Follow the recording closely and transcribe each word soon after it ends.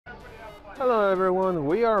Hello everyone,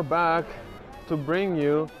 we are back to bring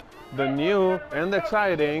you the new and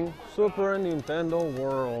exciting Super Nintendo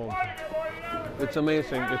World. It's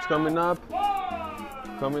amazing. It's coming up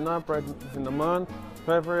right in the month,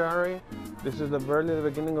 February. This is the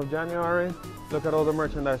beginning of January. Look at all the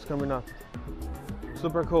merchandise coming up.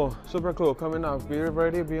 Super cool coming up. Be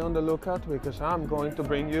ready, be on the lookout, because I'm going to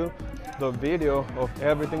bring you the video of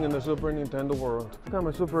everything in the Super Nintendo World. Look at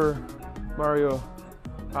my Super Mario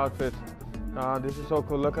outfit. This is so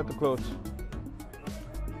cool. Look at the clothes.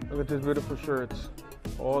 Look at these beautiful shirts.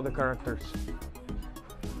 All the characters.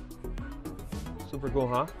 Super cool,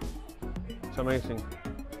 huh? It's amazing.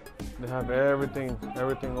 They have everything,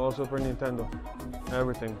 all Super Nintendo,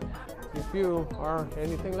 everything. If you are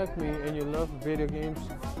anything like me and you love video games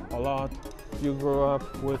a lot, you grow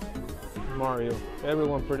up with Mario.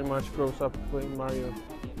 Everyone pretty much grows up playing Mario.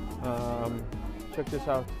 Check this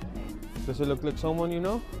out. Does it look like someone you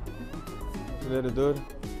know? It's a little dude.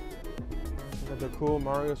 Look at the cool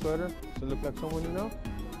Mario sweater. Does it look like someone you know?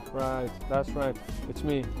 Right, that's right. It's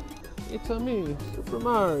me. It's me, Super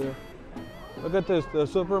Mario. Look at this, the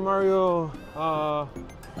Super Mario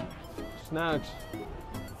snacks.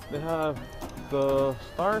 They have the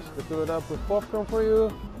stars. They fill it up with popcorn for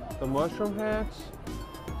you. The mushroom hats.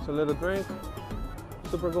 It's a little drink.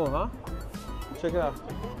 Super cool, huh? Check it out.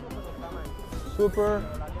 Super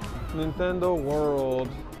Nintendo World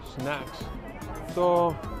snacks.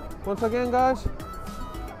 So once again, guys,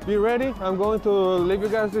 be ready. I'm going to leave you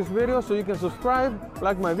guys this video so you can subscribe,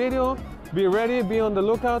 like my video. Be ready, be on the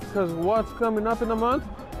lookout, because what's coming up in a month?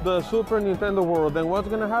 The Super Nintendo World. And what's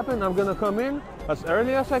gonna happen? I'm gonna come in as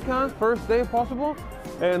early as I can, first day possible,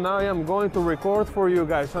 and I am going to record for you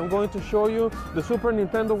guys. I'm going to show you the Super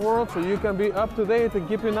Nintendo World so you can be up to date and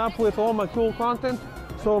keeping up with all my cool content.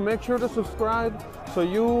 So make sure to subscribe so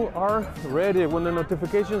you are ready when the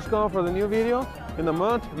notifications come for the new video in a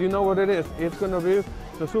month. You know what it is. It's gonna be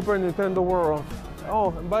the Super Nintendo World.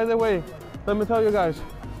 Oh, and by the way, let me tell you guys,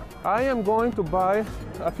 I am going to buy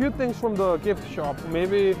a few things from the gift shop,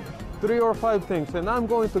 maybe 3 or 5 things, and I'm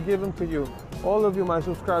going to give them to you, all of you, my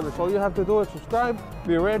subscribers. All you have to do is subscribe,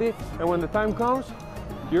 be ready, and when the time comes,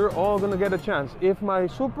 you're all gonna get a chance. If my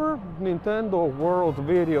Super Nintendo World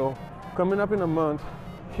video coming up in a month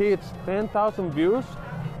hits 10,000 views,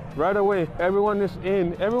 right away, everyone is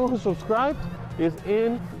in. Everyone who subscribed is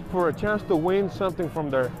in for a chance to win something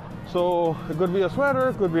from there. So it could be a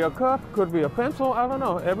sweater, could be a cup, could be a pencil, I don't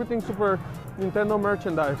know. Everything Super Nintendo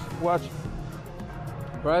merchandise. Watch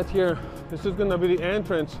right here. This is gonna be the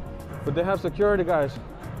entrance, but they have security guys.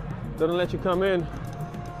 They don't let you come in,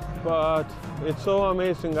 but it's so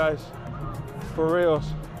amazing, guys. For reals,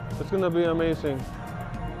 it's gonna be amazing.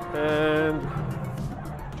 And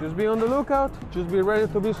just be on the lookout. Just be ready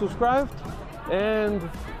to be subscribed and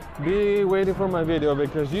be waiting for my video,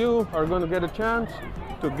 because you are gonna get a chance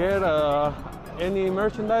to get any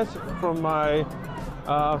merchandise from my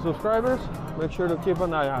subscribers. Make sure to keep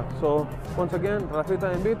an eye out. So once again,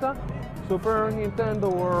 Rafita Invita, Super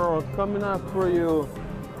Nintendo World coming up for you.